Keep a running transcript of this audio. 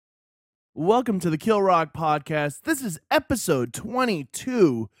Welcome to the Kill Rock Podcast. This is episode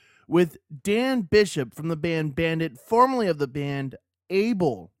 22 with Dan Bishop from the band Bandit, formerly of the band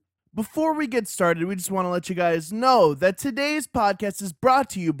Able. Before we get started, we just want to let you guys know that today's podcast is brought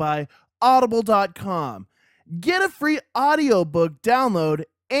to you by Audible.com. Get a free audiobook download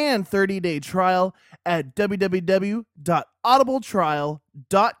and 30-day trial at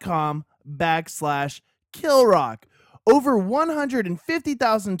www.audibletrial.com/killrock. Over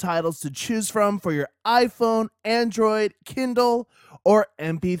 150,000 titles to choose from for your iPhone, Android, Kindle, or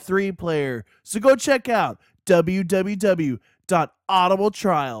MP3 player. So go check out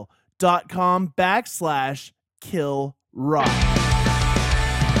www.audibletrial.com/killrock.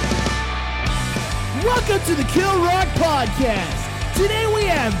 Welcome to the Kill Rock Podcast. Today we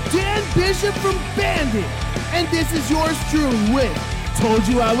have Dan Bishop from Bandit, and this is yours truly with Told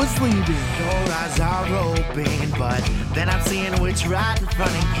You I Was Leaving. Your eyes are open, but then I'm seeing what's right in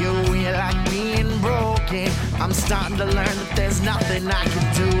front of you. You're like being broken. I'm starting to learn that there's nothing I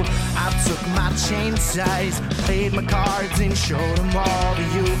can do. I took my chain size, played my cards and showed them all to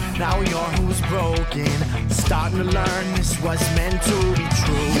you. Now you're who's broken. Starting to learn this was meant to be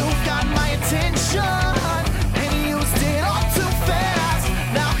true. You got my attention and you used it all too fast.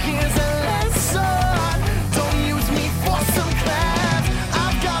 Now here's a lesson. Don't use me for some class.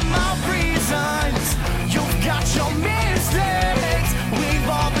 Your mistakes, we've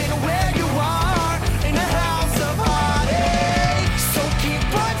all been where you are, in a house of heartache. So keep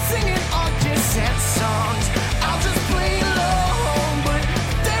on singing all your sad songs. I'll just play along, but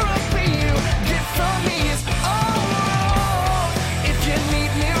therapy you get from me is all wrong. If you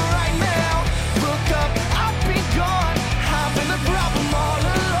need me right now, look up, I'll be gone. I've been the problem all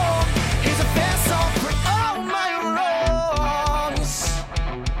along. Here's a fair song for all my wrongs.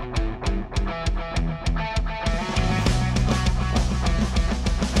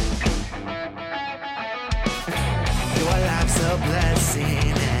 A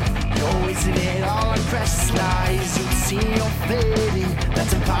blessing, and you're wasting it all on precious lies. You see you're fading,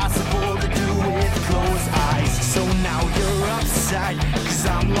 that's impossible to do with closed eyes. So now you're upset, cause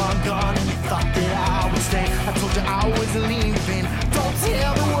I'm long gone and you thought that I would stay. I told you I was leaving, don't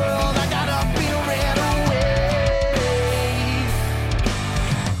tell the world I got up and ran away.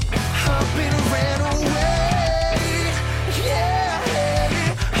 Up and ran away, yeah.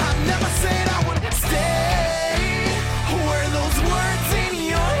 I never said I would stay.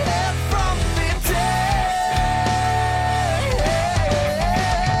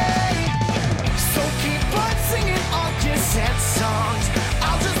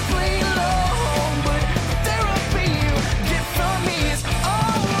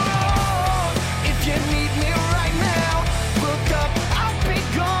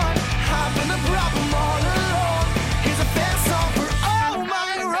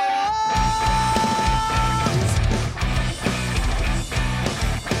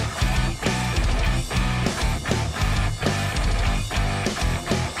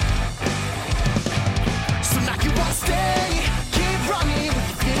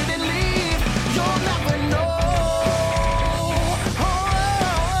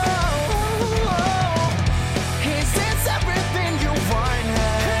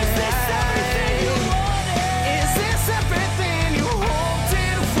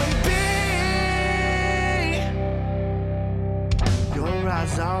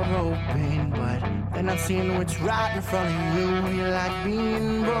 I'm seeing what's right in front of you. You're like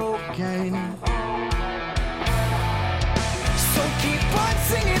being broken. So keep on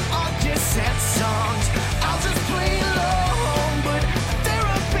singing all your sad songs. I'll just play along, but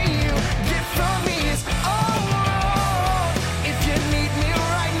therapy you get from me is all wrong. If you need me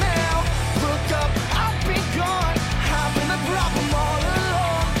right now, look up, I'll be gone. I've been the problem all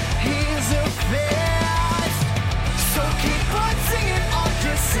along. Here's a fast. So keep on singing all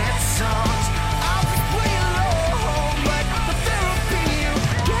your sad songs.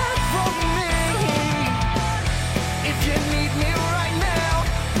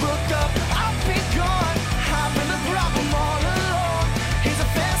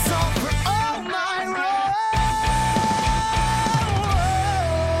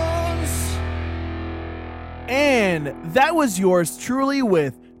 And that was yours truly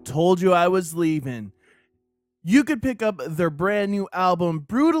with Told You I Was Leaving. You could pick up their brand new album,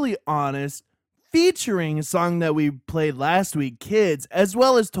 Brutally Honest, featuring a song that we played last week, Kids, as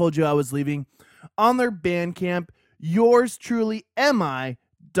well as Told You I Was Leaving, on their Bandcamp, yours truly,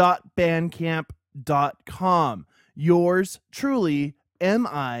 mi.bandcamp.com. Yours truly,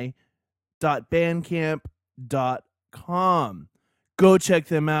 mi.bandcamp.com. Go check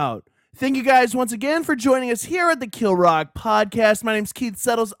them out. Thank you guys once again for joining us here at the Kill Rock Podcast. My name's Keith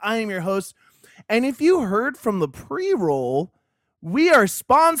Settles. I am your host. And if you heard from the pre-roll, we are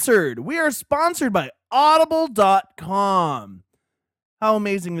sponsored. We are sponsored by Audible.com. How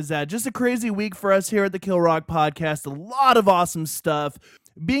amazing is that? Just a crazy week for us here at the Kill Rock Podcast. A lot of awesome stuff.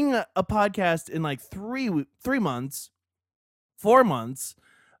 Being a podcast in like 4 months,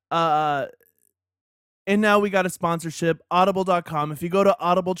 and now we got a sponsorship, Audible.com. If you go to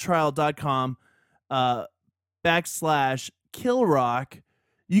audibletrial.com /KillRock,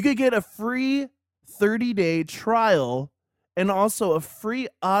 you could get a free 30-day trial and also a free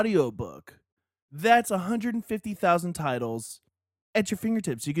audiobook. That's 150,000 titles at your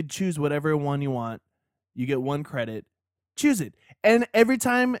fingertips. You could choose whatever one you want. You get 1 credit. Choose it. And every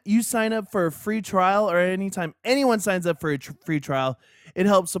time you sign up for a free trial, or anytime anyone signs up for a free trial, it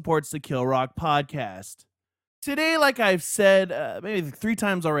helps supports the Kill Rock Podcast. Today, like I've said maybe 3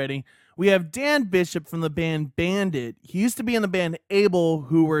 times already, we have Dan Bishop from the band Bandit. He used to be in the band Able,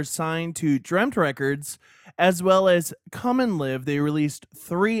 who were signed to Dreamt Records, as well as Come and Live. They released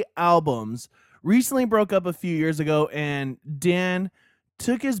 3 albums. Recently broke up a few years ago, and Dan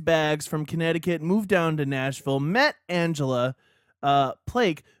took his bags from Connecticut, moved down to Nashville, met Angela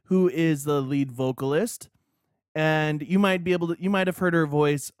Plake, who is the lead vocalist. And you might have heard her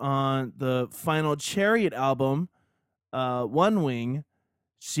voice on the final Chariot album, One Wing.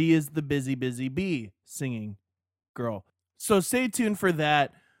 She is the busy bee singing girl. So stay tuned for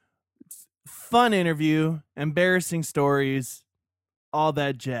that. Fun interview, embarrassing stories, all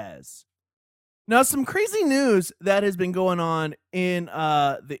that jazz. Now, some crazy news that has been going on in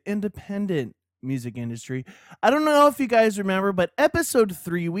the independent music industry. I don't know if you guys remember, but episode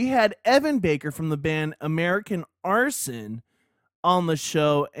 3, we had Evan Baker from the band American Arson on the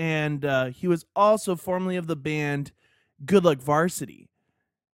show, and he was also formerly of the band Good Luck Varsity.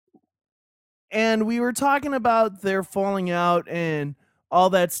 And we were talking about their falling out and all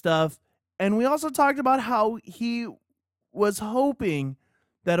that stuff, and we also talked about how he was hoping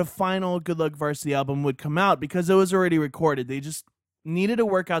that a final Good Luck Varsity album would come out because it was already recorded. They just needed to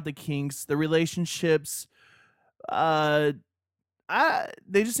work out the kinks, the relationships. They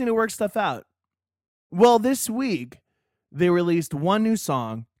just need to work stuff out. Well, this week, they released 1 new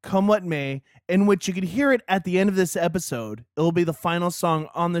song, Come What May, in which you can hear it at the end of this episode. It'll be the final song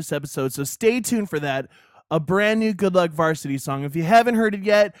on this episode, so stay tuned for that. A brand new Good Luck Varsity song. If you haven't heard it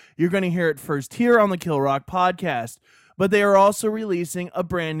yet, you're going to hear it first here on the Kill Rock Podcast. But they are also releasing a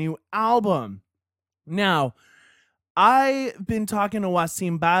brand new album. Now, I've been talking to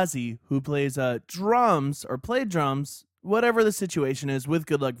Wasim Bazi, who plays drums, or played drums, whatever the situation is, with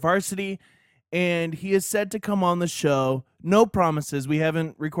Good Luck Varsity, and he is set to come on the show. No promises. We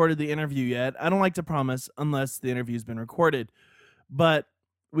haven't recorded the interview yet. I don't like to promise unless the interview's been recorded. But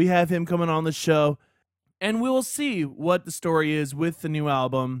we have him coming on the show, and we will see what the story is with the new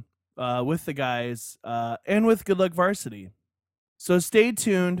album, with the guys, and with Good Luck Varsity. So stay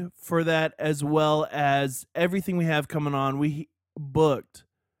tuned for that, as well as everything we have coming on. We booked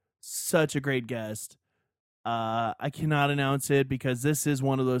such a great guest. I cannot announce it because this is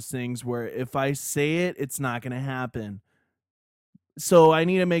one of those things where if I say it, it's not going to happen. So I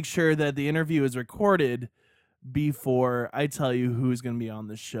need to make sure that the interview is recorded before I tell you who's going to be on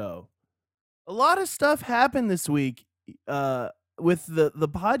the show. A lot of stuff happened this week with the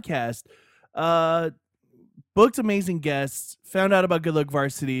podcast. Booked amazing guests, found out about Good Luck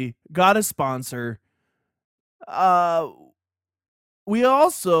Varsity, got a sponsor. We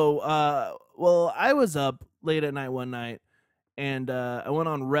also, I was up late at night one night, and I went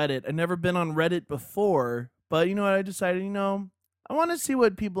on Reddit. I'd never been on Reddit before, but you know what? I decided, I want to see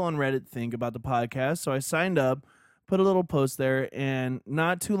what people on Reddit think about the podcast, so I signed up, put a little post there, and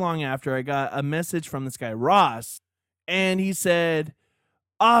not too long after, I got a message from this guy, Ross, and he said,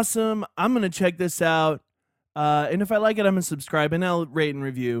 awesome, I'm going to check this out. And if I like it, I'm going to subscribe and I'll rate and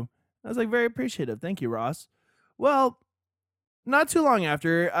review. I was like, very appreciative. Thank you, Ross. Well, not too long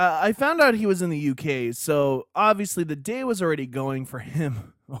after, I found out he was in the UK. So obviously the day was already going for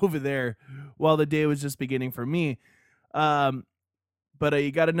him over there while the day was just beginning for me. But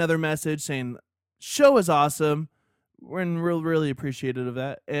he got another message saying, show is awesome. We're really appreciative of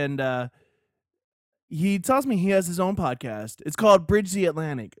that. And he tells me he has his own podcast. It's called Bridge the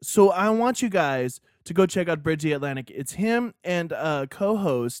Atlantic. So I want you guys to go check out Bridge the Atlantic. It's him and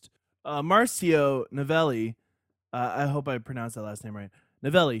co-host Marcio Novelli. I hope I pronounced that last name right.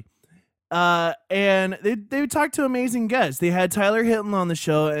 Novelli. And they talked to amazing guests. They had Tyler Hilton on the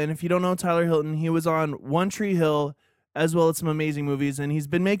show, and if you don't know Tyler Hilton, he was on One Tree Hill, as well as some amazing movies, and he's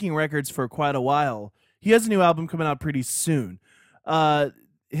been making records for quite a while. He has a new album coming out pretty soon.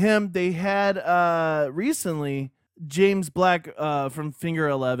 him. They had recently James Black from Finger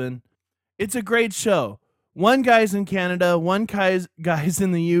 11. It's a great show. One guy's in Canada, one guy's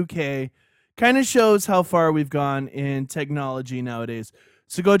in the UK. Kind of shows how far we've gone in technology nowadays.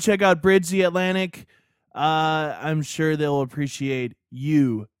 So go check out Bridge the Atlantic. I'm sure they'll appreciate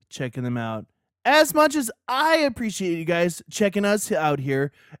you checking them out as much as I appreciate you guys checking us out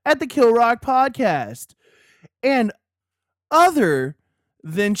here at the Kill Rock Podcast. And other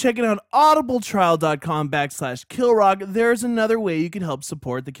than checking out audibletrial.com/KillRock, there's another way you can help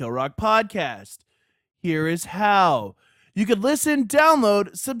support the Kill Rock Podcast. Here is how. You could listen,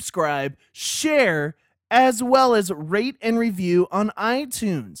 download, subscribe, share, as well as rate and review on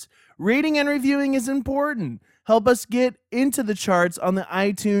iTunes. Rating and reviewing is important. Help us get into the charts on the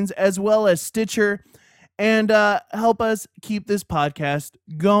iTunes as well as Stitcher, and help us keep this podcast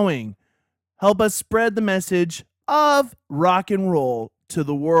going. Help us spread the message of rock and roll to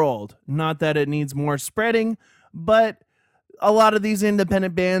the world. Not that it needs more spreading, but a lot of these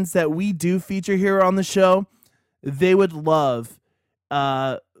independent bands that we do feature here on the show, they would love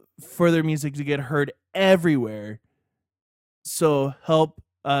for their music to get heard everywhere. So help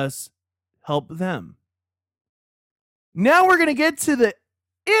us help them. Now we're going to get to the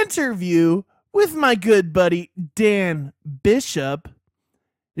interview with my good buddy Dan Bishop.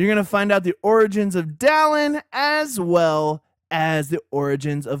 You're going to find out the origins of Dallin as well as the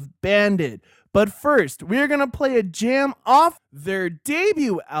origins of Bandit. But first, we're going to play a jam off their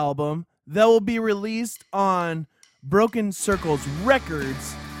debut album that will be released on Broken Circles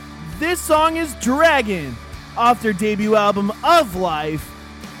Records. This song is Dragon off their debut album Of Life.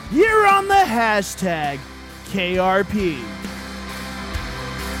 You're on the hashtag KRP.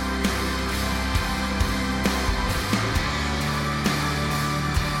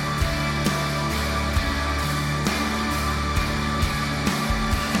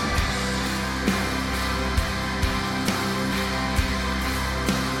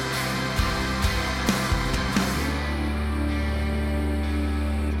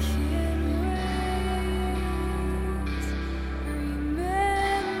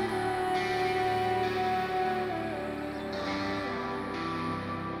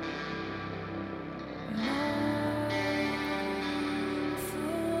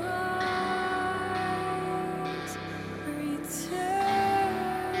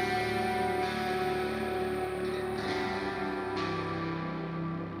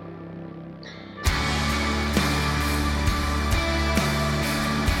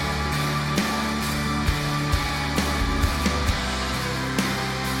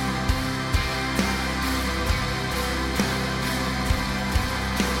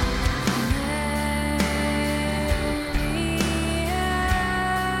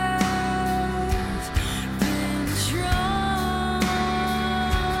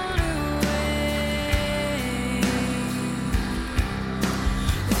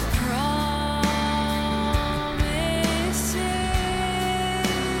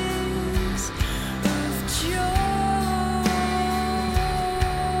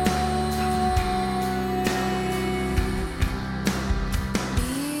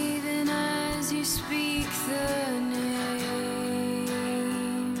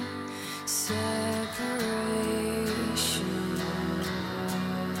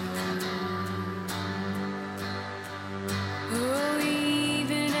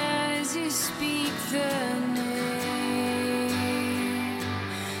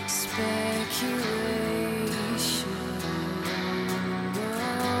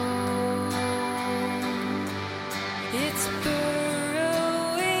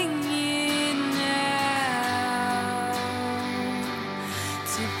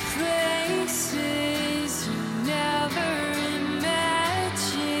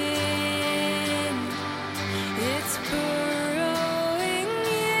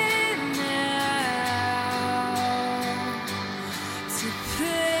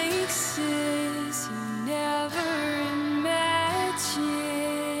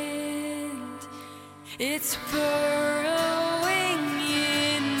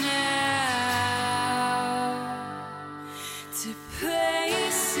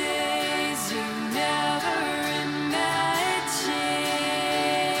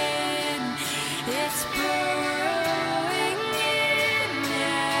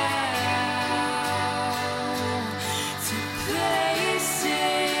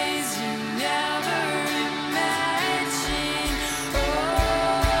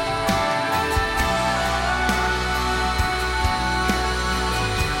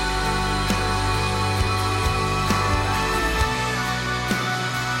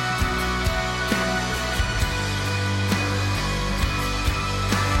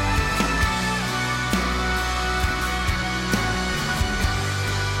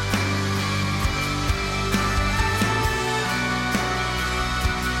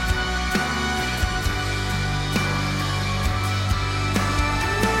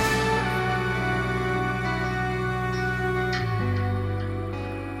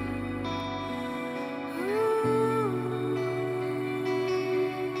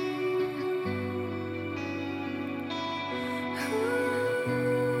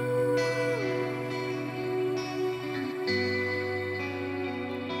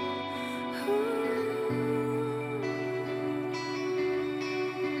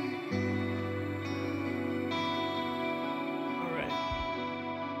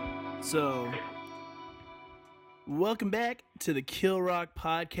 So, welcome back to the Kill Rock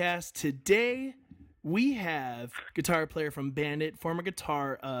Podcast. Today, we have guitar player from Bandit, former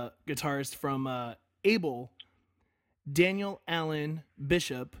guitarist from Able, Daniel Allen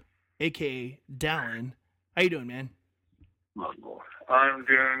Bishop, aka Dallin. How you doing, man? I'm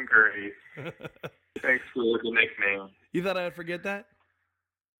doing great. Thanks for the nickname. You thought I would forget that?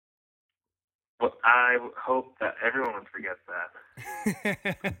 Well, I hope that everyone would forget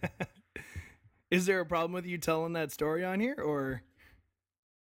that. Is there a problem with you telling that story on here, or?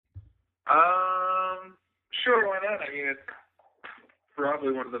 Sure, why not? I mean, it's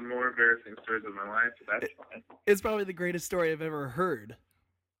probably one of the more embarrassing stories of my life, so that's fine. It's probably the greatest story I've ever heard.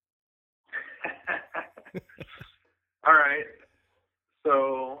 All right.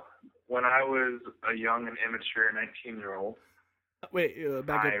 So, when I was a young and immature 19-year-old, Wait,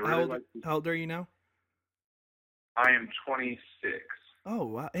 back up. How old are you now? I am 26. Oh,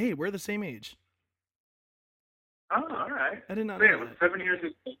 wow. Hey, we're the same age. Oh, all right. I did not So, yeah, know it was that. 7 years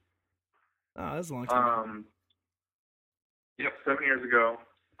ago. Oh, that's a long time. Yep, 7 years ago.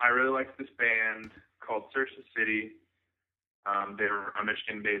 I really liked this band called Search the City. They were a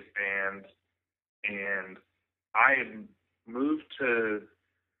Michigan-based band, and I had moved to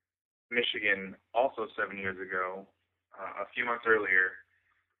Michigan also 7 years ago, a few months earlier,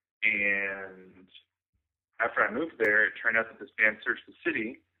 and after I moved there, it turned out that this band, Search the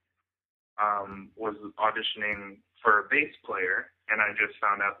City, was auditioning for a bass player, and I just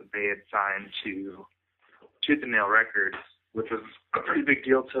found out that they had signed to Tooth and Nail Records, which was a pretty big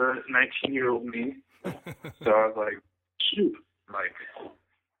deal to 19-year-old me. So I was like, shoot, like,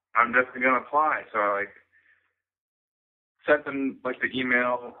 I'm definitely going to apply. So I, like, sent them, like, the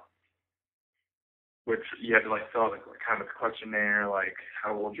email, which you had to, like, fill out, like, kind of a questionnaire, like,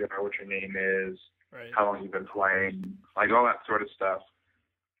 how old you are, what your name is, Right. how long you've been playing, like, all that sort of stuff.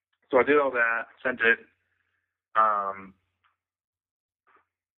 So I did all that, sent it, and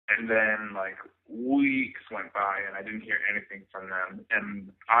then, like, weeks went by, and I didn't hear anything from them.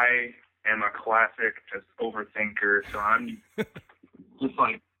 And I am a classic just overthinker, so I'm just,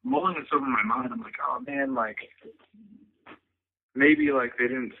 like, mulling this over my mind. I'm like, oh, man, like, maybe, like, they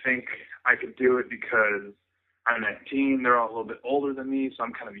didn't think I could do it because I'm 19. They're all a little bit older than me, so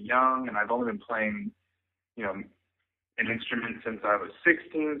I'm kind of young, and I've only been playing, you know, an instrument since I was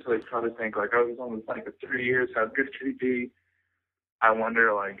 16, so they probably think, like, oh, he's only playing for 3 years. How good could he be? I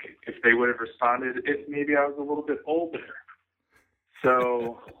wonder, like, if they would have responded if maybe I was a little bit older.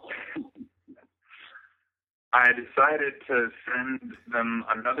 So I decided to send them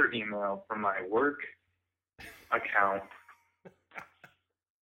another email from my work account,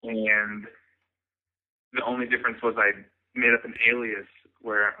 and the only difference was I made up an alias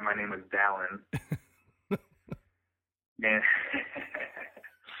where my name was Dallin. and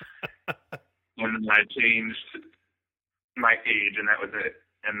and I changed my age, and that was it.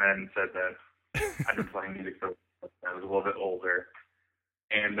 And then said that I've been playing music for I was a little bit older.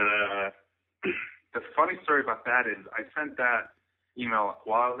 And the funny story about that is I sent that email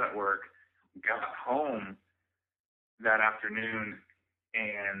while I was at work, got home that afternoon,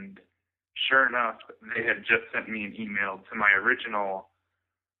 and sure enough, they had just sent me an email to my original,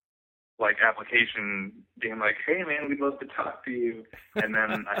 like, application being like, hey, man, we'd love to talk to you. And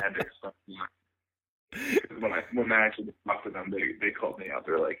then I had to explain. When I actually talked to them, they called me out.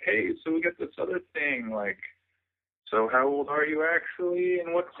 They're like, hey, so we got this other thing, like, so how old are you actually,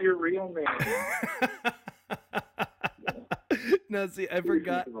 and what's your real name? No, see, I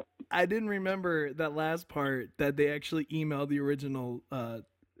forgot. I didn't remember that last part, that they actually emailed the original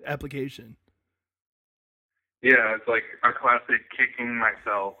application. Yeah, it's like a classic kicking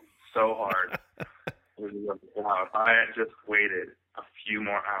myself so hard. Wow, if I had just waited a few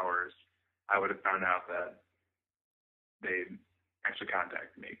more hours, I would have found out that they actually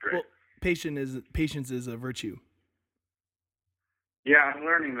contacted me. Great. Well, patience is a virtue. Yeah, I'm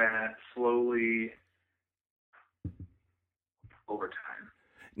learning that slowly over time.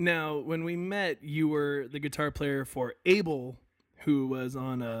 Now, when we met, you were the guitar player for Able, who was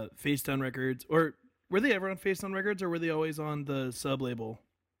on Face Down Records. Or were they ever on Face Down Records, or were they always on the sub-label?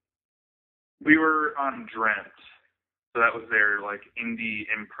 We were on Dreamt, so that was their, like, indie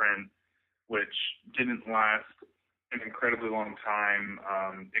imprint, which didn't last an incredibly long time.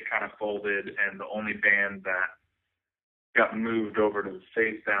 It kind of folded, and the only band that got moved over to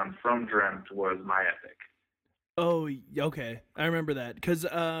Face Down from Dreamt was My Epic. Oh, okay. I remember that. Because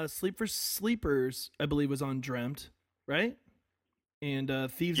Sleep for Sleepers, I believe, was on Dreamt, right? And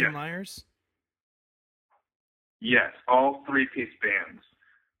Thieves and Liars? Yes, all three-piece bands.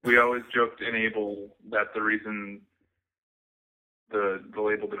 We always joked in Able that the reason the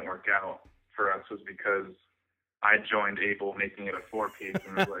label didn't work out for us was because I joined Able making it a 4-piece,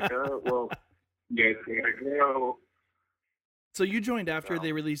 and was like, oh, well, you guys gotta go. So you joined after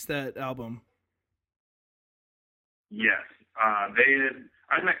they released that album. Yes. I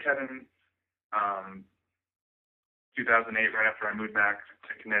met Kevin 2008, right after I moved back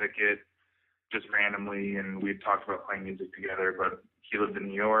to Connecticut, just randomly, and we talked about playing music together, but he lived in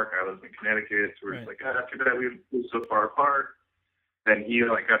New York, I lived in Connecticut, so we were just like, too bad we were so far apart. Then he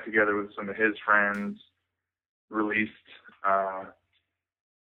got together with some of his friends, released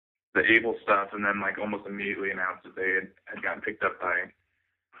the Able stuff, and then almost immediately announced that they had gotten picked up by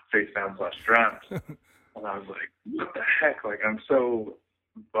Facedown/Dreamt. And I was like, what the heck? I'm so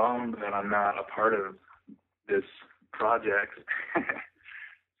bummed that I'm not a part of this project.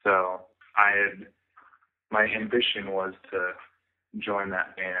 So my ambition was to join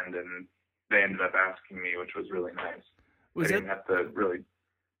that band, and they ended up asking me, which was really nice. They ended up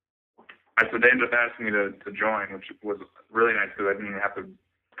asking me to join, which was really nice because I didn't even have to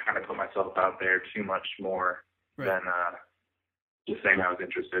kind of put myself out there too much more than just saying I was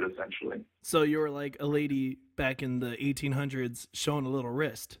interested, essentially. So you were like a lady back in the 1800s showing a little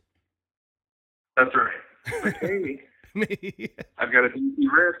wrist. That's right. Hey, I've got a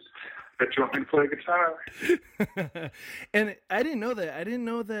decent wrist. Bet you want me to play guitar. And I didn't know that. I didn't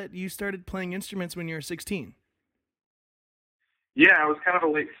know that you started playing instruments when you were 16. Yeah, I was kind of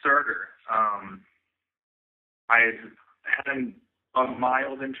a late starter. I had a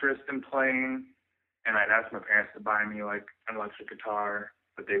mild interest in playing, and I'd asked my parents to buy me an electric guitar,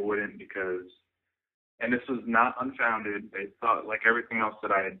 but they wouldn't because, and this was not unfounded, they thought everything else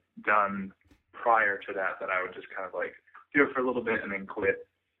that I had done prior to that I would just kind of do it for a little bit and then quit.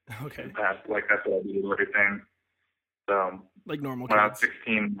 Okay. And pass, that's what I do with everything. So normal when kids. I was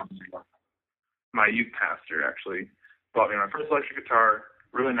 16, my youth pastor actually bought me my first electric guitar,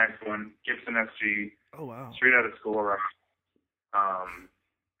 really nice one, Gibson SG. Oh wow. Straight out of school rock.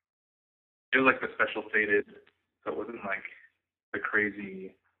 It was the special faded, so it wasn't the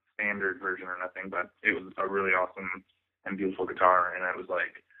crazy standard version or nothing, but it was a really awesome and beautiful guitar, and I was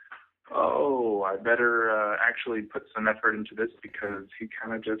oh, I better actually put some effort into this because he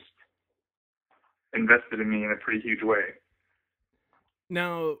kind of just invested in me in a pretty huge way.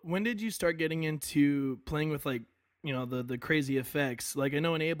 Now, when did you start getting into playing with the crazy effects? I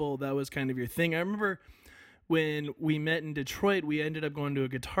know in Able, that was kind of your thing. I remember when we met in Detroit, we ended up going to a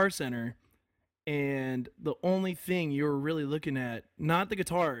Guitar Center, and the only thing you were really looking at, not the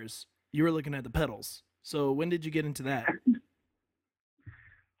guitars, you were looking at the pedals. So when did you get into that?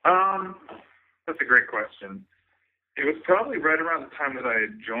 That's a great question. It was probably right around the time that I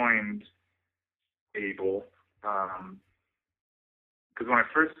had joined Able, because when I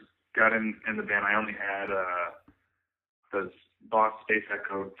first got in the band, I only had the Boss Space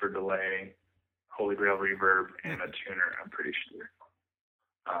Echo for delay, Holy Grail reverb, and a tuner, I'm pretty sure.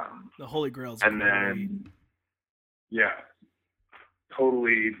 The Holy Grail's and great. Then, yeah,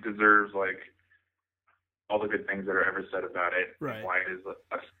 totally deserves all the good things that are ever said about it. Right. And why it is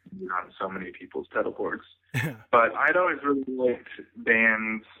on so many people's pedal boards. But I'd always really liked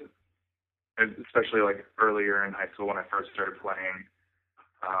bands, especially earlier in high school when I first started playing,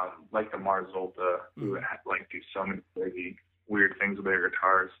 the Mars Volta, who had do so many crazy weird things with their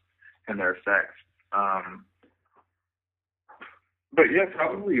guitars and their effects. But yeah,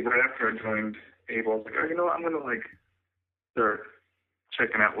 probably right after I joined Able, I was oh, you know what, I'm gonna start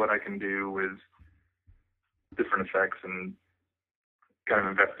checking out what I can do with different effects and kind of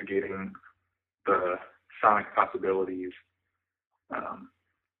investigating the sonic possibilities.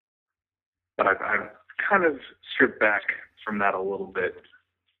 But I've kind of stripped back from that a little bit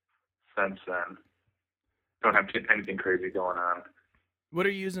since then. Don't have anything crazy going on. What are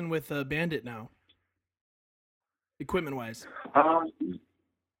you using with Bandit now? Equipment-wise?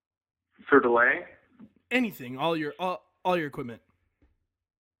 For delay? Anything, all your equipment.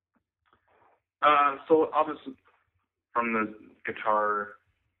 So I'll just, from the guitar,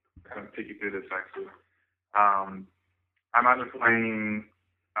 kind of take you through this actually. I'm either playing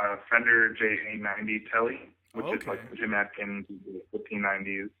a Fender J890 Tele, which is the Jim Adkins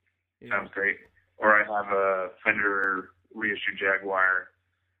 1590s. Yeah. Sounds great. Or I have a Fender reissue Jaguar.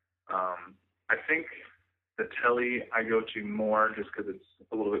 I think the Tele I go to more just because it's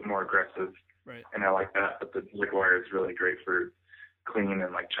a little bit more aggressive. Right. And I like that. But the Jaguar is really great for clean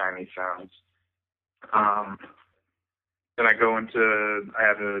and Chinese sounds. Then I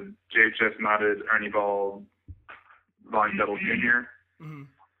have a JHS modded Ernie Ball Volume Double Junior. Mm-hmm.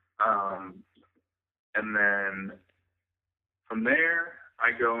 And then from there,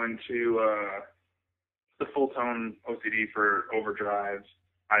 I go into the full tone OCD for overdrive.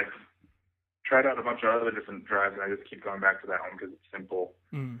 I've tried out a bunch of other different drives, and I just keep going back to that one because it's simple,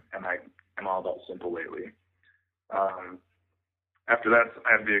 and I'm all about simple lately. After that,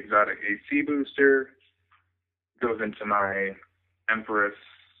 I have the Exotic AC booster. Goes into my Empress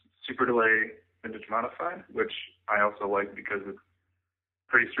Super Delay Vintage Modified, which I also like because it's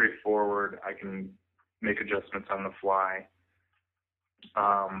pretty straightforward. I can make adjustments on the fly.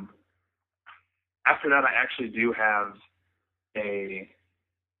 After that, I actually do have a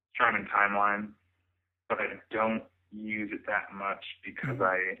Strymon Timeline, but I don't use it that much because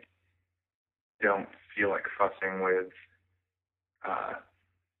I don't feel like fussing with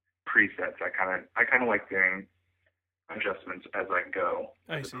presets. I kind of like doing adjustments as I go,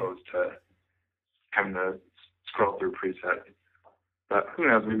 as opposed to having to scroll through presets. But who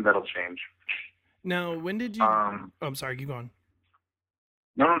knows? Maybe that'll change. Now, when did you? I'm sorry. Keep going.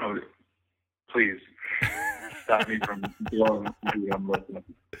 No. Please stop me from blowing you. I'm listening.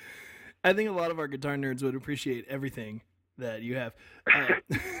 I think a lot of our guitar nerds would appreciate everything that you have.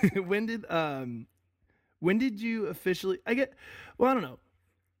 When did you officially? I don't know.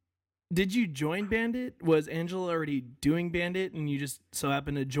 Did you join Bandit? Was Angela already doing Bandit and you just so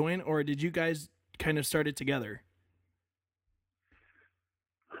happened to join, or did you guys kind of start it together?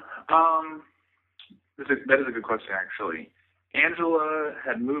 That is a good question, actually. Angela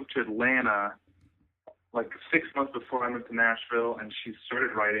had moved to Atlanta like 6 months before I moved to Nashville, and she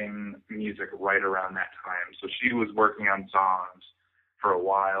started writing music right around that time. So she was working on songs for a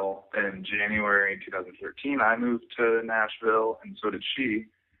while. Then in January 2013, I moved to Nashville, and so did she.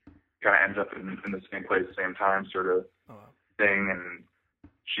 Kind of ended up in the same place, same time sort of thing, and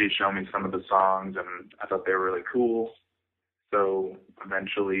she showed me some of the songs, and I thought they were really cool. So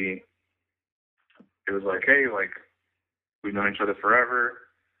eventually it was like, hey, like, we've known each other forever.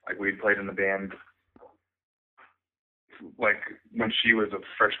 Like, we'd played in the band. Like, when she was a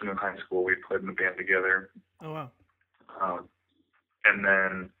freshman in high school, we played in the band together. Oh, wow. And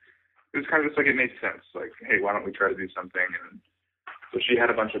then it was kind of just like, it made sense. Like, hey, why don't we try to do something? And so she had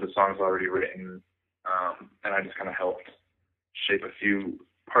a bunch of the songs already written, and I just kind of helped shape a few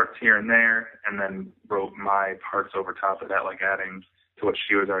parts here and there, and then wrote my parts over top of that, like adding to what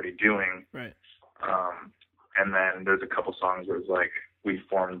she was already doing. Right. And then there's a couple songs where it's like we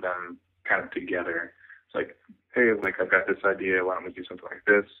formed them kind of together. It's like, hey, like, I've got this idea, why don't we do something like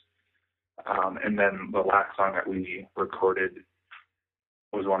this? And then the last song that we recorded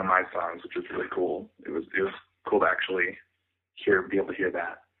was one of my songs, which was really cool. It was cool to actually be able to hear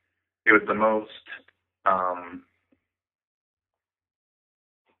that. It was the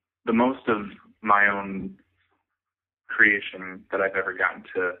most of my own creation that I've ever gotten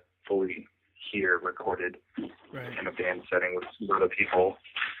to fully hear recorded in a band setting with other people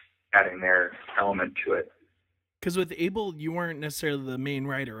adding their element to it. Because with Abel, you weren't necessarily the main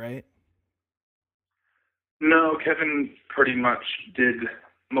writer, right? No, Kevin pretty much did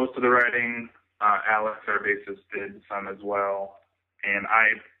most of the writing. Alex, our bassist, did some as well. And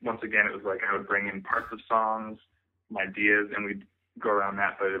once again, it was like I would bring in parts of songs, some ideas, and we'd go around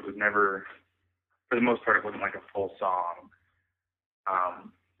that, but it was never, for the most part, it wasn't like a full song.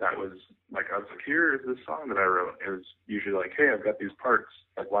 That was like, I was like, here is this song that I wrote. It was usually like, hey, I've got these parts.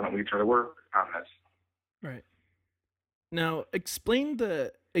 Like, why don't we try to work on this? Right. Now, explain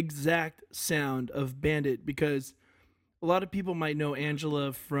the exact sound of Bandit, because a lot of people might know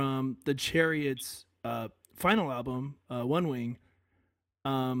Angela from the Chariots' final album, One Wing.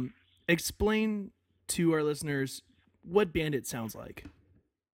 Explain to our listeners what Bandit sounds like.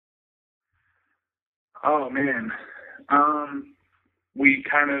 Oh, man. We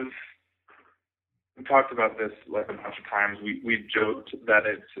talked about this like a bunch of times. We joked that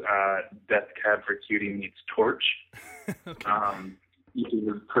it's Death Cab for Cutie meets Torch. Okay. Which is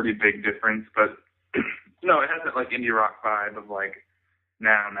a pretty big difference, but no, it has that like indie rock vibe of like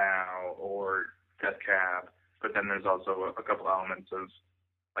Now Now or Death Cab, but then there's also a couple elements of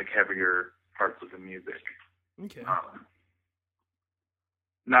like heavier parts of the music. Okay.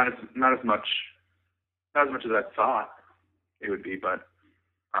 Not as much as I thought it would be, but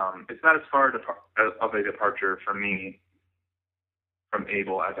it's not as far of a departure for me from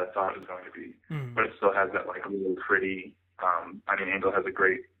Abel as I thought it was going to be. But it still has that like really pretty. Angel has a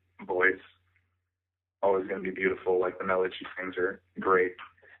great voice, always going to be beautiful. Like the melodies she sings are great.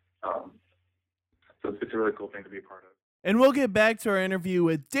 So it's a really cool thing to be a part of. And we'll get back to our interview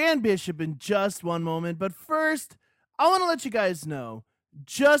with Dan Bishop in just one moment. But first, I want to let you guys know,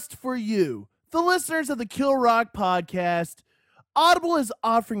 just for you, the listeners of the Kill Rock podcast, Audible is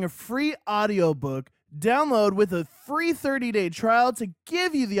offering a free audiobook Download with a free 30-day trial to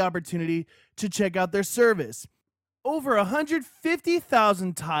give you the opportunity to check out their service. Over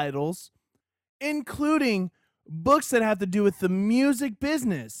 150,000 titles, including books that have to do with the music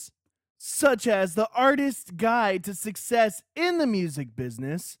business, such as The Artist's Guide to Success in the Music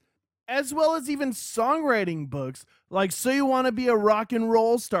Business, as well as even songwriting books like So You Want to Be a Rock and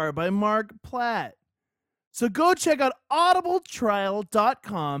Roll Star by Mark Platt. So go check out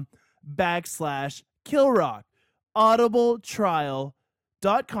audibletrial.com/killrock.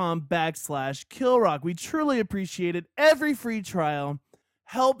 audibletrial.com/killrock. We truly appreciate it. Every free trial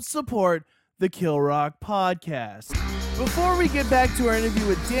helps support the Kill Rock podcast. Before we get back to our interview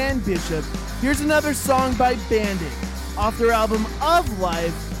with Dan Bishop, here's another song by Bandit off their album Of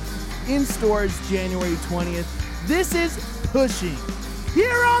Life, in stores January 20th. This is Pushing,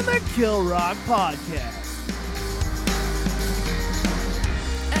 here on the Kill Rock podcast.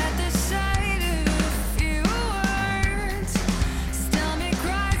 At the sight of a few words, stomach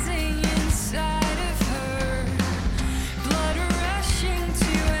rising inside of her, blood rushing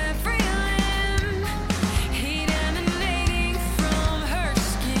to every limb, heat emanating from her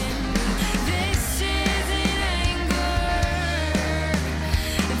skin. This isn't anger,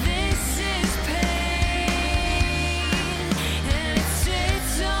 this is pain, and it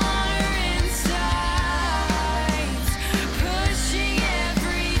sits on her insides, pushing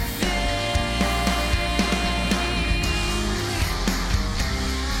everything.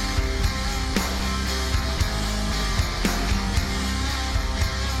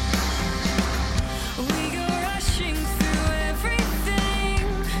 We go rushing through everything,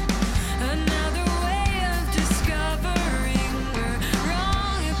 another way of discovering we're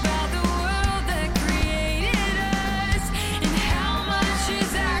wrong about the world that created us, and how much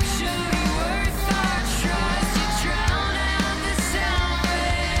is actually worth our trust. You drown out the sound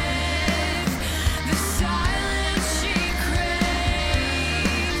waves, the silence she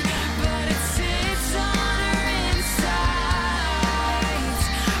craves, but it sits on her insides,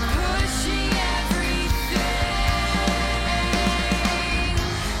 pushing everything.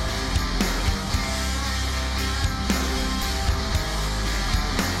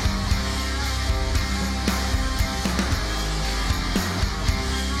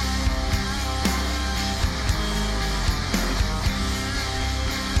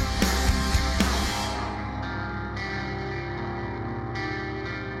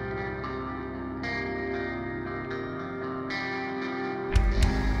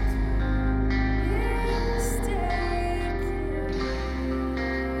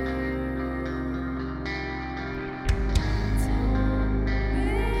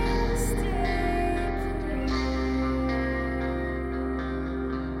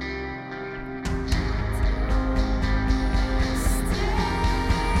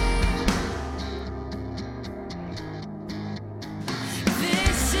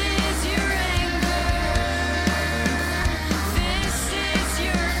 This is your anger, this is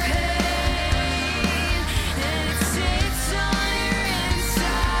your pain, and it sits on your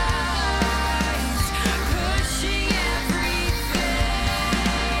insides, pushing everything.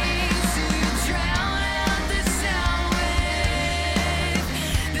 So you drown out the sound wave,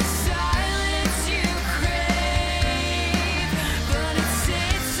 the silence you crave, but it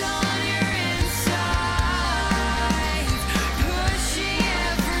sits on your insides, pushing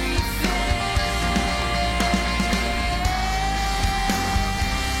everything.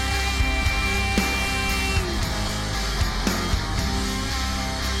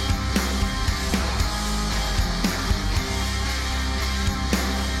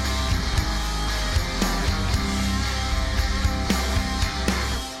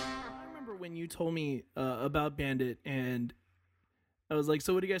 I remember when you told me about Bandit, and I was like,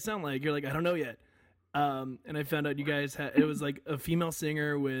 "So what do you guys sound like?" You're like, "I don't know yet." And I found out you guys had, it was like a female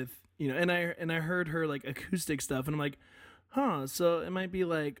singer with, and I heard her like acoustic stuff, and I'm like, "Huh, so it might be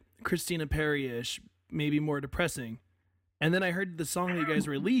like Christina Perry-ish, maybe more depressing." And then I heard the song that you guys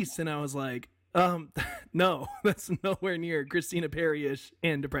released, and I was like, no, that's nowhere near Christina Perry-ish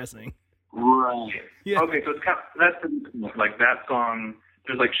and depressing. Right. Yeah. Okay, so it's kind of, that's like that song.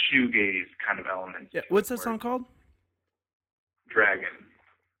 There's like shoegaze kind of elements. Yeah. to What's it, that where song it's called? Dragon.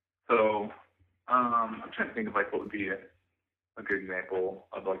 So I'm trying to think of like what would be a good example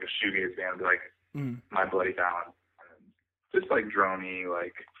of like a shoegaze band. Be like My Bloody Valentine. Just like droney,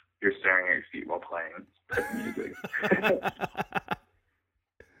 like you're staring at your feet while playing type of music.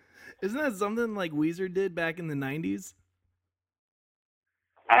 Isn't that something like Weezer did back in the 90s?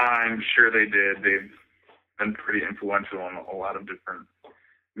 I'm sure they did. They've been pretty influential in a lot of different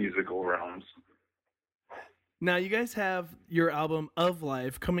musical realms. Now you guys have your album Of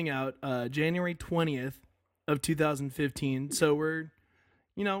Life coming out January 20th of 2015. So we're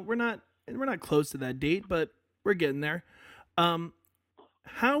not close to that date, but we're getting there.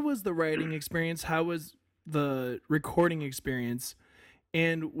 How was the writing experience? How was the recording experience?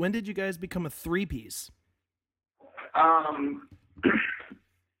 And when did you guys become a three-piece?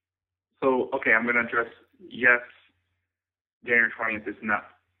 So, okay, I'm going to address, yes, January 20th is not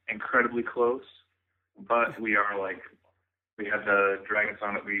incredibly close, but we are we had the Dragon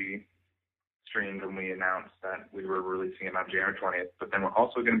song that we streamed when we announced that we were releasing it on January 20th, but then we're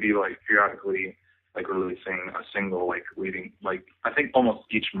also going to be periodically releasing a single leading I think almost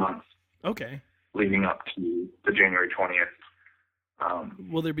each month. Okay. Leading up to the January 20th.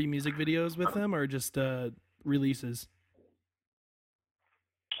 Will there be music videos with them or just releases?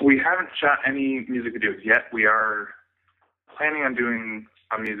 We haven't shot any music videos yet. We are planning on doing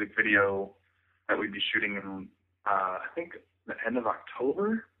a music video that we'd be shooting in, I think, the end of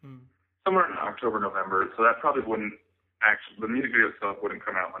October? Somewhere in October, November. So that probably wouldn't the music video itself wouldn't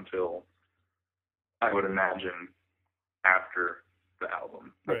come out until, I would imagine, after the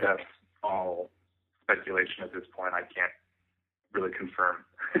album. But Right. That's all speculation at this point. I can't really confirm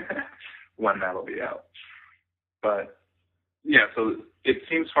when that'll be out. But yeah, so it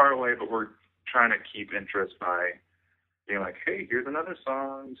seems far away, but we're trying to keep interest by being like, hey, here's another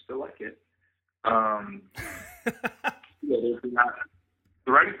song, you still like it. The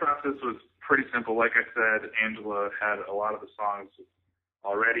writing process was pretty simple. Like I said, Angela had a lot of the songs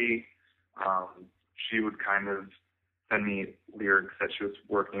already. She would kind of send me lyrics that she was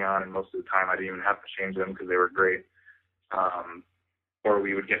working on, and most of the time I didn't even have to change them because they were great. Or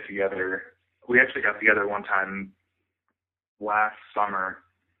we would get together. We actually got together one time last summer.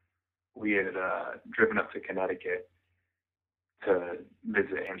 We had driven up to Connecticut to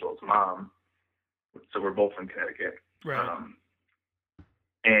visit Angela's mom. So we're both from Connecticut. Right.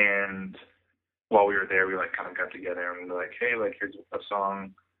 And while we were there, we kind of got together and we were like, hey, here's a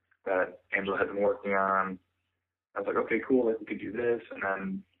song that Angela had been working on. I was like, okay, cool, we could do this. And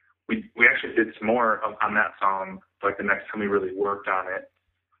then we actually did some more on that song. The next time we really worked on it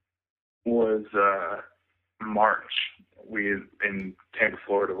was March. We in Tampa,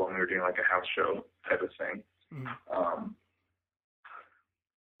 Florida, when we were doing a house show type of thing. Mm-hmm.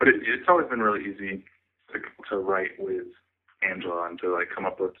 But it's always been really easy to write with Angela and to come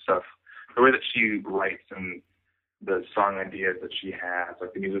up with stuff. The way that she writes and the song ideas that she has,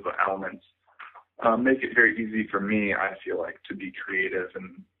 the musical elements, make it very easy for me, I feel to be creative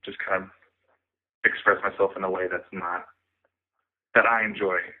and just kind of express myself in a way that I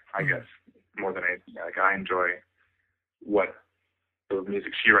enjoy, I guess, more than anything. I enjoy what the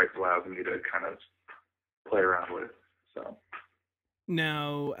music she writes allows me to kind of play around with. So.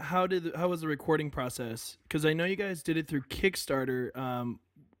 Now, how was the recording process? Because I know you guys did it through Kickstarter.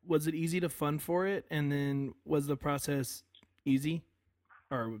 Was it easy to fund for it? And then was the process easy?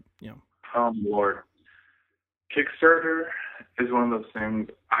 Or, Lord. Kickstarter is one of those things.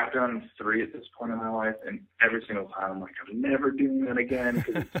 I've done 3 at this point in my life, and every single time I'm I'm never doing that again.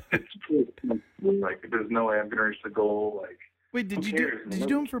 Cause it's there's no way I'm going to reach the goal. Wait, did you do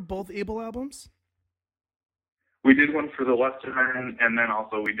them for both Able albums? We did one for the Lester Man, and then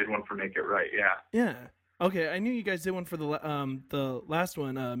also we did one for Make It Right. Yeah. Yeah. Okay, I knew you guys did one for the last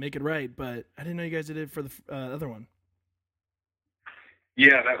one, Make It Right, but I didn't know you guys did it for the other one.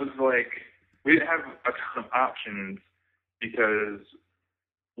 Yeah, that was we didn't have a ton of options because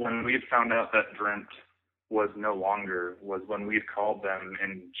when we had found out that Drent was no longer was when we had called them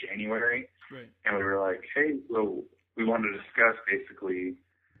in January. Right. And we were like, hey, so we wanted to discuss basically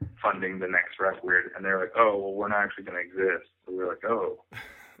funding the next record, and they're like, oh, well, we're not actually going to exist. So we were like, oh,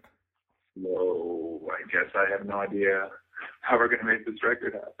 whoa, I guess I have no idea how we're going to make this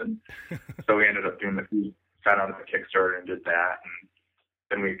record happen. So we ended up we found out about Kickstarter and did that, and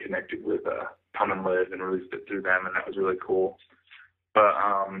then we connected with Pum and Liv and released it through them, and that was really cool. But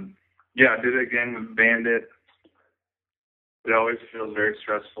yeah, I did it again with Bandit. It always feels very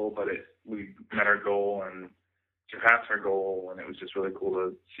stressful, but we met our goal and surpassed our goal, and it was just really cool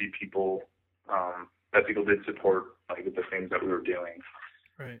to see people that people did support the things that we were doing.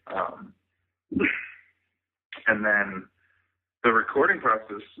 Right. And then the recording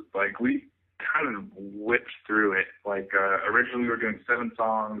process, we kind of whipped through it. Originally we were doing 7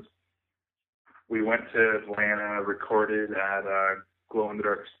 songs. We went to Atlanta, recorded at Glow in the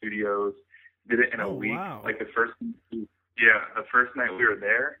Dark Studios, did it in a week. Wow. The first night we were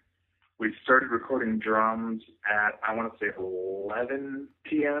there, we started recording drums at, I want to say 11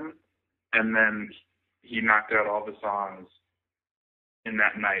 p.m. And then he knocked out all the songs in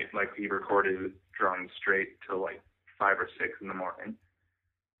that night, like we recorded drums straight till like 5 or 6 in the morning.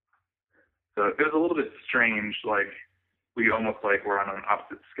 So it was a little bit strange, like we almost like were on an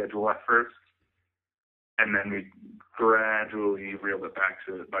opposite schedule at first, and then we gradually reeled it back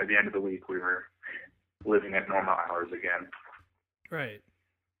to, by the end of the week, we were living at normal hours again. Right.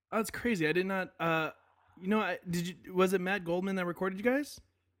 Oh, that's crazy. I did not. Was it Matt Goldman that recorded you guys?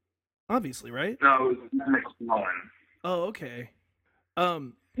 Obviously, right? No, it was Nick Sloan. Oh, okay. Yeah,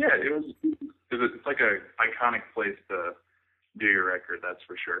 it's like a iconic place to do your record, that's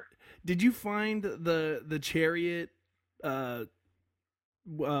for sure. Did you find the Chariot? The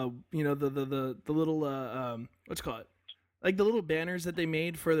little what's it called? Like the little banners that they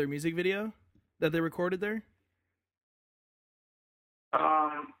made for their music video that they recorded there?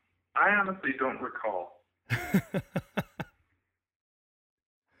 I honestly don't recall.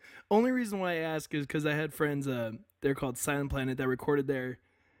 Only reason why I ask is because I had friends, they're called Silent Planet, that recorded there,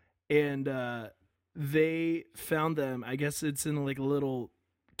 and they found them. I guess it's in like a little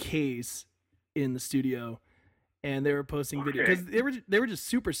case in the studio, and they were posting video because they were just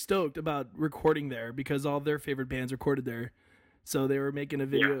super stoked about recording there because all of their favorite bands recorded there. So they were making a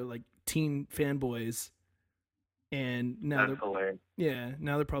video like teen fanboys, and now That's hilarious.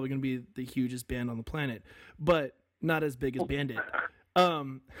 now they're probably going to be the hugest band on the planet, but not as big as Bandit. I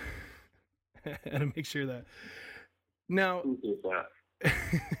had to make sure that. Now,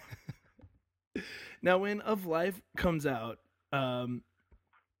 now when Of Life comes out,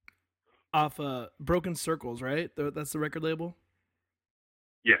 off Broken Circles, right? That's the record label?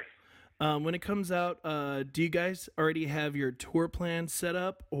 Yes. When it comes out, do you guys already have your tour plan set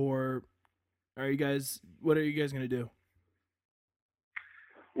up, or what are you guys going to do?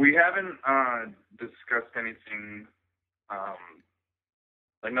 We haven't discussed anything,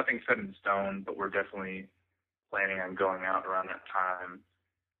 like nothing set in stone, but we're definitely planning on going out around that time.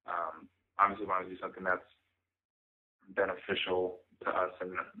 Obviously, we want to do something that's beneficial to us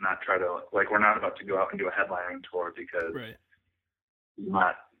and not try to, like, we're not about to go out and do a headlining tour because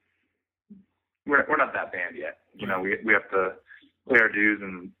we're not that band yet. You know, we have to pay our dues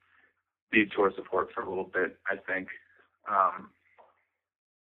and be tour support for a little bit, I think.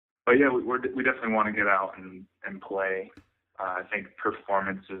 But yeah, we definitely want to get out and play. I think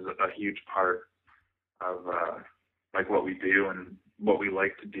performance is a huge part of like what we do and what we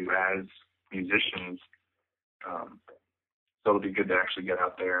like to do as musicians. So it'll be good to actually get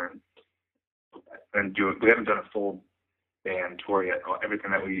out there and do it. We haven't done a full band tour yet. Everything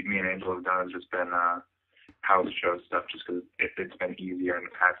that me and Angela have done has just been house show stuff, just because it's been easier in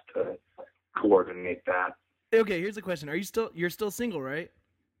the past to coordinate that. Okay, here's the question: you're still single, right?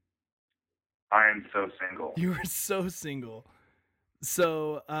 I am so single. You are so single.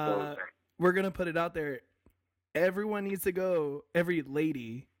 So we're gonna put it out there. Everyone needs to go. Every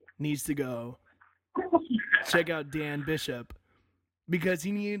lady needs to go check out Dan Bishop, because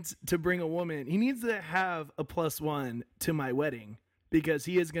he needs to bring a woman. He needs to have a +1 to my wedding, because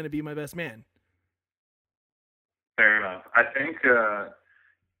he is going to be my best man. Fair enough. I think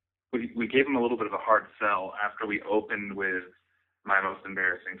we gave him a little bit of a hard sell after we opened with my most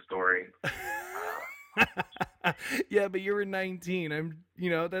embarrassing story. Yeah, but you were 19.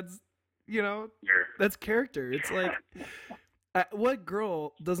 That's character. It's like, what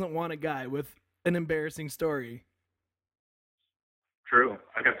girl doesn't want a guy with an embarrassing story? True.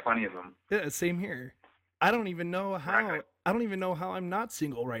 I got plenty of them. Yeah, same here. I don't even know how I'm not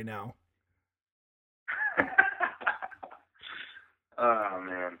single right now. Oh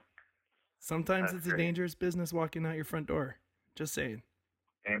man. Sometimes it's a dangerous business walking out your front door. Just saying.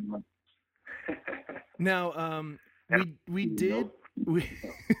 Amen. Now, we did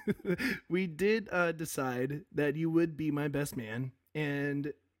decide that you would be my best man,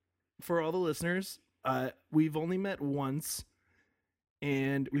 and for all the listeners, we've only met once,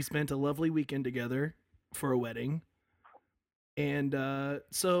 and we spent a lovely weekend together for a wedding, and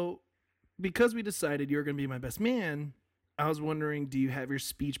so because we decided you're going to be my best man, I was wondering, do you have your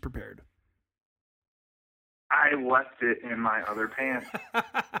speech prepared? I left it in my other pants.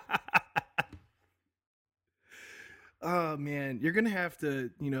 Oh man, you're gonna have to,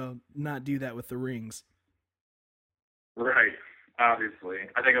 not do that with the rings. Right, obviously.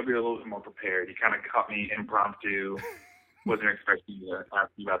 I think I'll be a little bit more prepared. You kind of caught me impromptu. Wasn't expecting you to ask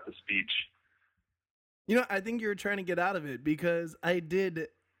me about the speech. I think you were trying to get out of it, because I did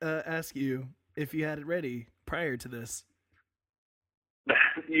ask you if you had it ready prior to this.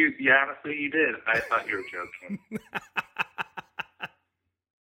 Honestly, you did. I thought you were joking.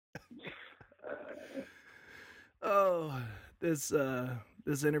 Oh, this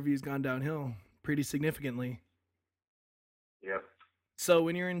interview's gone downhill pretty significantly. Yep. So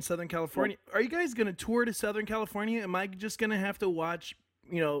when you're in Southern California, are you guys going to tour to Southern California? Am I just going to have to watch,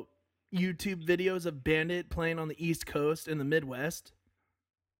 YouTube videos of Bandit playing on the East Coast and the Midwest?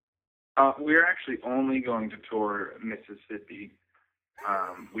 We're actually only going to tour Mississippi.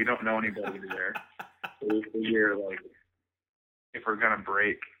 We don't know anybody there. So we figure, if we're going to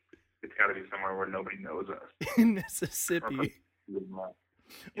break, it's got to be somewhere where nobody knows us. In Mississippi.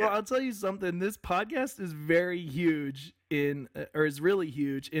 Well, I'll tell you something. This podcast is very huge is really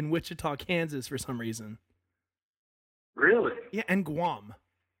huge in Wichita, Kansas for some reason. Really? Yeah, and Guam.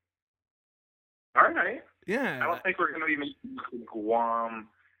 All right. Yeah. I don't think we're going to be making Guam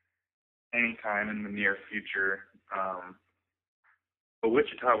anytime in the near future. But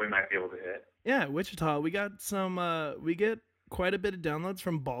Wichita we might be able to hit. Yeah, Wichita. We got we get quite a bit of downloads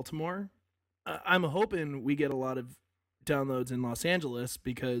from Baltimore. I'm hoping we get a lot of downloads in Los Angeles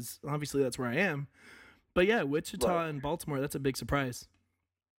because obviously that's where I am. But yeah, Wichita and Baltimore, that's a big surprise.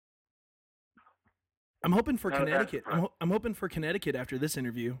 I'm hoping for Connecticut. I'm hoping for Connecticut after this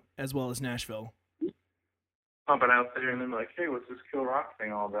interview, as well as Nashville. Pumping out there and then like, hey, what's this Kill Rock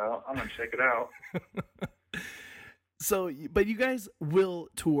thing all about? I'm going to check it out. So, but you guys will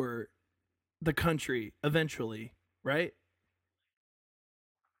tour the country eventually, right?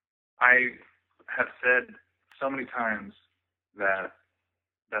 I have said so many times that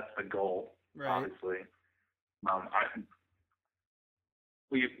that's the goal, obviously.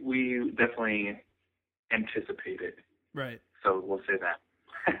 We definitely anticipate it. Right. So we'll say that.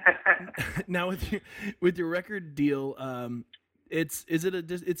 Now with your record deal, it's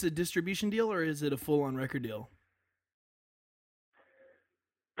a distribution deal or is it a full on record deal?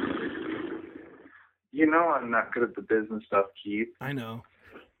 I'm not good at the business stuff, Keith. I know.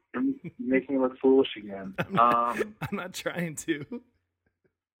 You're making me look foolish again. I'm not trying to.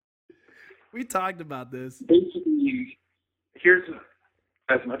 We talked about this. Basically, here's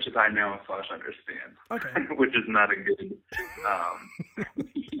as much as I know / understand. Okay. Which is not a good,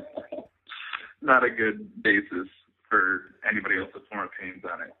 not a good basis for anybody else to form opinions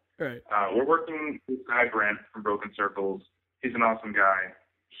on it. Right. We're working with Guy Brent from Broken Circles. He's an awesome guy.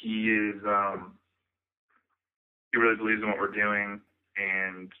 He is, he really believes in what we're doing,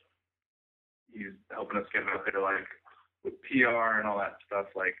 and he's helping us get out there, with PR and all that stuff,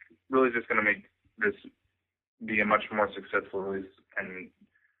 really just going to make this be a much more successful release and,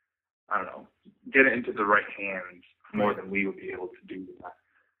 I don't know, get it into the right hands more than we would be able to do that.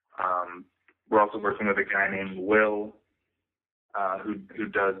 We're also working with a guy named Will, who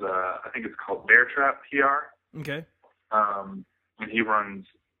does, I think it's called Bear Trap PR. Okay. And he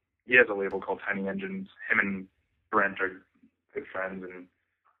has a label called Tiny Engines. Him and Brent are good friends, and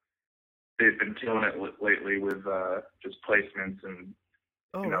they've been killing it lately with just placements and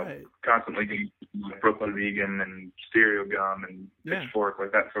constantly getting Brooklyn Vegan and Stereo Gum and Pitchfork,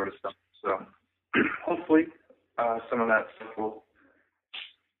 that sort of stuff. So hopefully some of that stuff will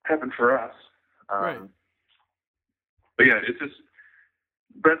happen for us. Right. But yeah, it's just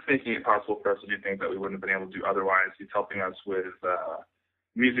Brent's making it possible for us to do things that we wouldn't have been able to do otherwise. He's helping us with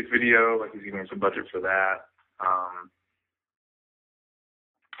music video, he's giving us a budget for that.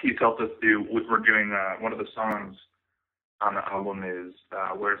 He's helped us we're doing one of the songs on the album is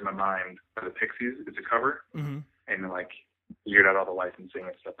Where's My Mind by the Pixies. It's a cover. Mm-hmm. And figured out all the licensing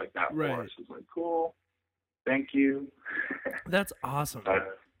and stuff like that for us. It's cool. Thank you. That's awesome.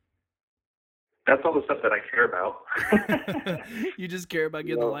 But that's all the stuff that I care about. You just care about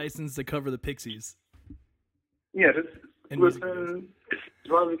getting the license to cover the Pixies. Yeah, just listen.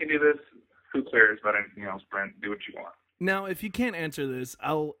 As long as we can do this, who cares about anything else, Brent? Do what you want. Now, if you can't answer this,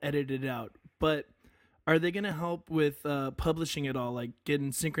 I'll edit it out. But are they going to help with publishing it all, getting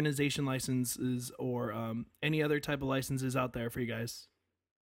synchronization licenses or any other type of licenses out there for you guys?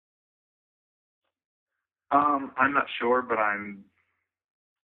 I'm not sure, but I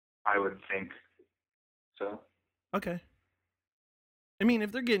would think so. Okay. I mean,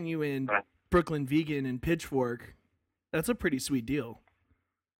 if they're getting you in Brooklyn Vegan and Pitchfork, that's a pretty sweet deal.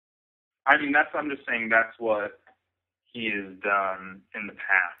 I mean, I'm just saying that's what he has done in the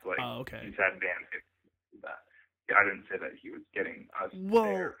past. Okay. He's had bands do that. Yeah, I didn't say that he was getting us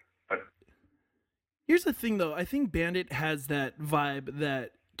there. But here's the thing, though. I think Bandit has that vibe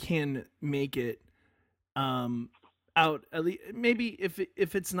that can make it out, at least, maybe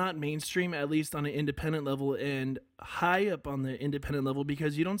if it's not mainstream, at least on an independent level and high up on the independent level,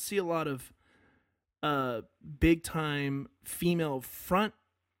 because you don't see a lot of big time female front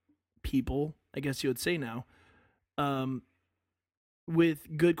people, I guess you would say now,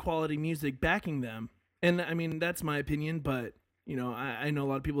 with good quality music backing them. And I mean, that's my opinion, but I know a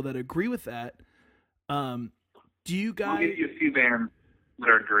lot of people that agree with that. Do you guys? I'll give you a few bands that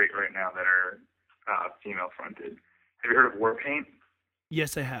are great right now that are female fronted. Have you heard of Warpaint?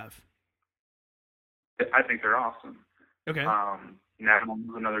 Yes, I have. I think they're awesome. Okay. National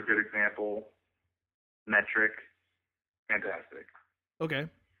is another good example. Metric, fantastic. Okay.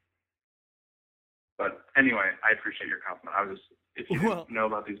 But anyway, I appreciate your compliment. I was just, if you didn't know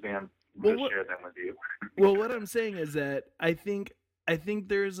about these bands, I'm going to share them with you. Well, what I'm saying is that I do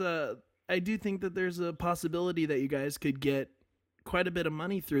think that there's a possibility that you guys could get quite a bit of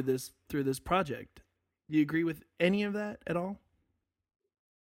money through this project. Do you agree with any of that at all?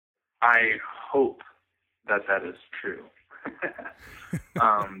 I hope that is true.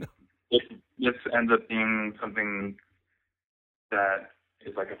 If this ends up being something that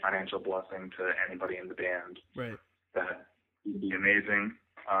is like a financial blessing to anybody in the band, right? That would be amazing.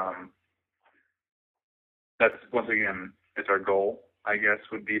 That's, once again, it's our goal, I guess,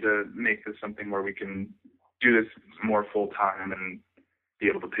 would be to make this something where we can do this more full time and be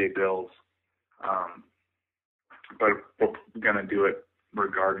able to pay bills. But we're gonna do it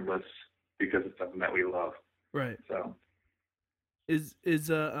regardless because it's something that we love. Right. So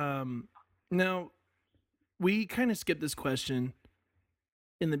now we kind of skipped this question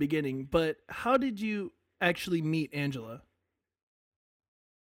in the beginning, but how did you actually meet Angela?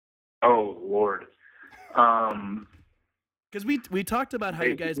 Oh Lord. Because we talked about how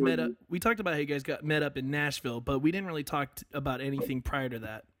you guys met up. We talked about how you guys got met up in Nashville, but we didn't really talk about anything prior to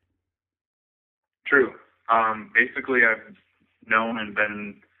that. True. Basically, I've known and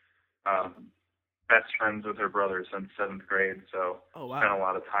been best friends with her brother since 7th grade, so spent a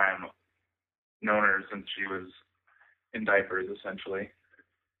lot of time knowing her since she was in diapers, essentially.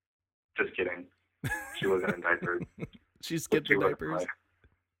 Just kidding. She wasn't in diapers. She skipped the diapers?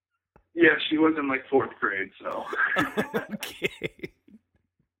 Yeah, she was in like 4th grade, so. Okay.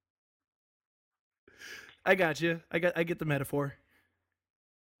 I got you. I get the metaphor.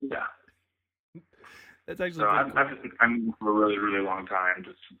 Yeah. That's actually. So I'm for a really, really long time.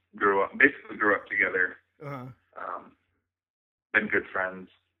 Just basically grew up together. Been good friends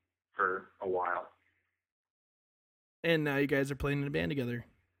for a while. And now you guys are playing in a band together.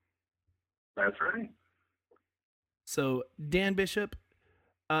 That's right. So Dan Bishop,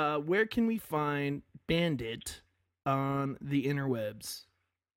 where can we find Bandit on the interwebs?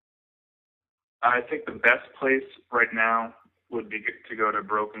 I think the best place right now would be to go to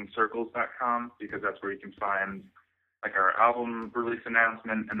brokencircles.com because that's where you can find like our album release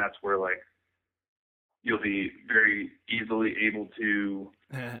announcement, and that's where like you'll be very easily able to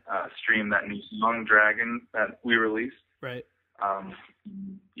stream that new song Dragon that we released. Right.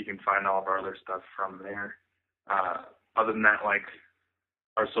 You can find all of our other stuff from there. Other than that, like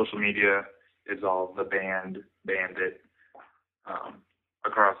our social media is all the band Bandit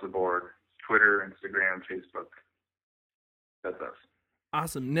across the board: Twitter, Instagram, Facebook. That's us.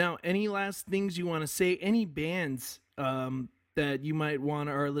 Awesome. Now, any last things you want to say? Any bands that you might want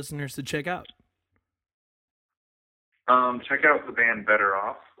our listeners to check out? Check out the band Better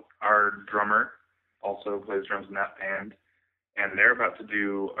Off. Our drummer also plays drums in that band, and they're about to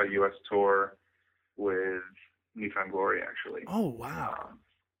do a U.S. tour with Newfound Glory, actually. Oh, wow.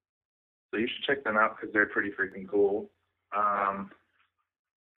 So you should check them out because they're pretty freaking cool.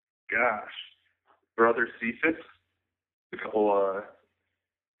 Brother Cephas, a couple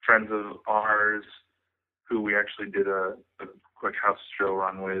friends of ours who we actually did a quick house show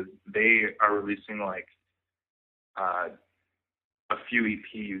run with, they are releasing like a few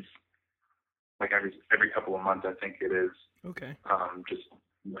EPs, like every couple of months, I think it is. Okay. Just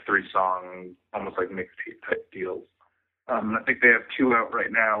 3 songs, almost like mixtape type deals. I think they have 2 out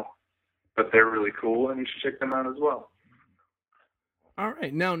right now, but they're really cool, and you should check them out as well. All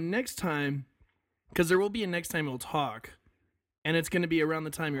right. Now, next time, because there will be a next time we'll talk, and it's going to be around the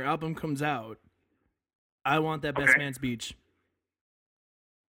time your album comes out, I want that Best Man speech.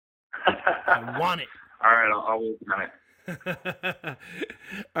 I want it. All right, I'll work on it.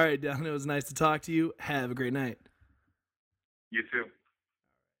 All right, Dylan, it was nice to talk to you. Have a great night. You too.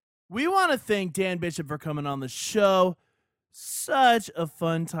 We want to thank Dan Bishop for coming on the show. Such a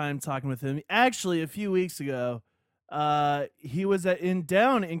fun time talking with him. Actually, a few weeks ago, he was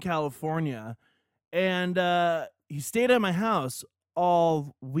down in California, and he stayed at my house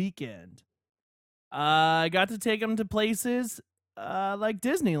all weekend. I got to take him to places like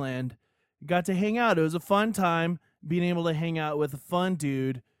Disneyland. Got to hang out. It was a fun time being able to hang out with a fun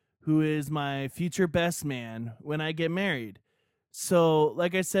dude who is my future best man when I get married. So,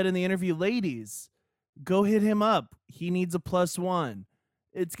 like I said in the interview, ladies, go hit him up. He needs a +1.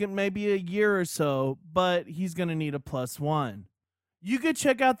 It's gonna maybe a year or so, but he's gonna need a +1. You could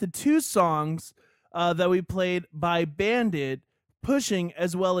check out the 2 songs that we played by Bandit Pushing,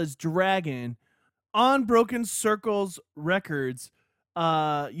 as well as Dragon on Broken Circles Records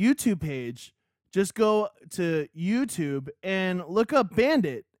YouTube page. Just go to YouTube and look up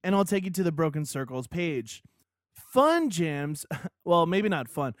Bandit, and I'll take you to the Broken Circles page. Fun jams. Well, maybe not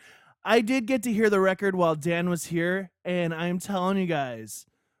fun. I did get to hear the record while Dan was here, and I'm telling you guys,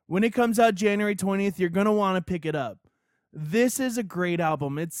 when it comes out January 20th, you're going to want to pick it up. This is a great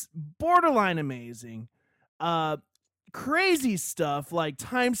album. It's borderline amazing. Crazy stuff like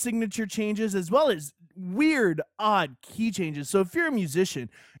time signature changes, as well as weird, odd key changes. So if you're a musician,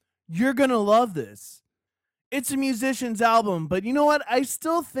 you're going to love this. It's a musician's album, but you know what? I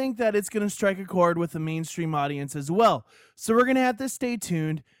still think that it's going to strike a chord with the mainstream audience as well. So we're going to have to stay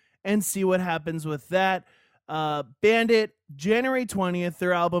tuned and see what happens with that. Bandit, January 20th,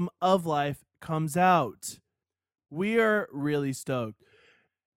 their album Of Life comes out. We are really stoked.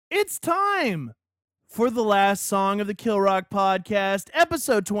 It's time for the last song of the Kill Rock podcast,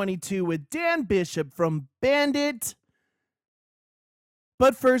 episode 22 with Dan Bishop from Bandit.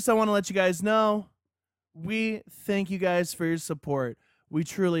 But first, I want to let you guys know, we thank you guys for your support. We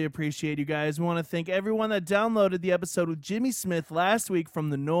truly appreciate you guys. We want to thank everyone that downloaded the episode with Jimmy Smith last week from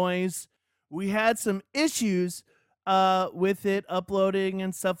The Noise. We had some issues with it uploading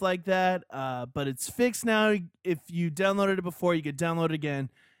and stuff like that, but it's fixed now. If you downloaded it before, you could download it again,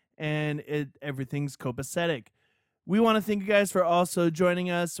 and everything's copacetic. We want to thank you guys for also joining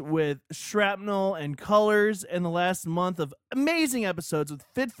us with Shrapnel and Colors in the last month of amazing episodes with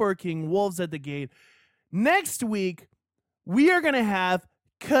Fit for a King, Wolves at the Gate. Next week, we are going to have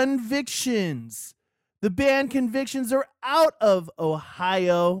Convictions. The band Convictions are out of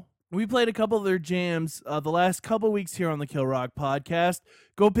Ohio. We played a couple of their jams the last couple of weeks here on the Kill Rock podcast.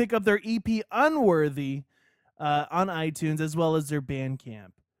 Go pick up their EP Unworthy on iTunes, as well as their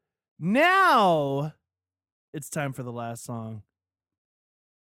Bandcamp. Now, it's time for the last song.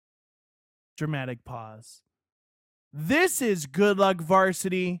 Dramatic pause. This is Good Luck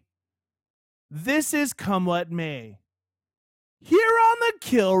Varsity. This is Come What May. Here on the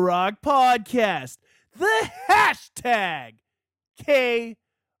Kill Rock podcast, the hashtag KRP.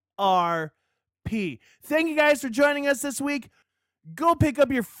 Thank you guys for joining us this week. Go pick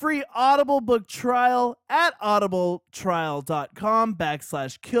up your free Audible book trial at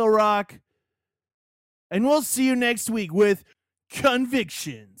audibletrial.com/KillRock. And we'll see you next week with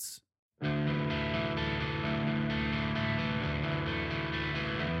Convictions.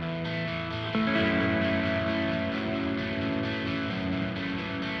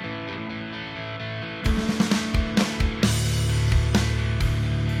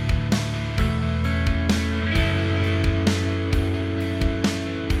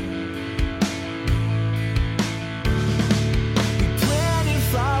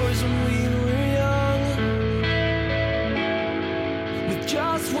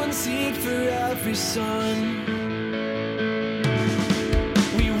 Seed for every sun.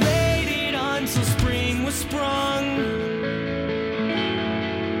 We waited until spring was sprung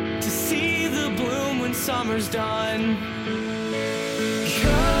to see the bloom when summer's done.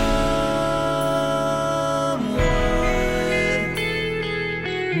 Come what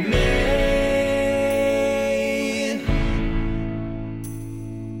may.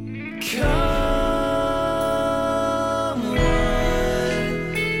 Come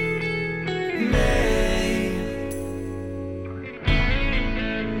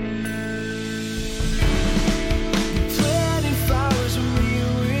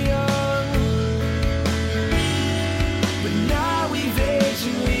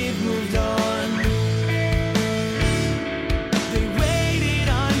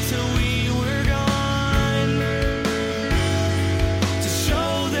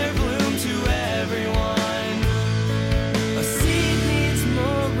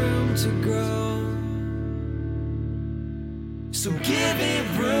so give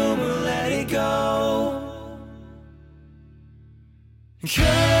it room or let it go.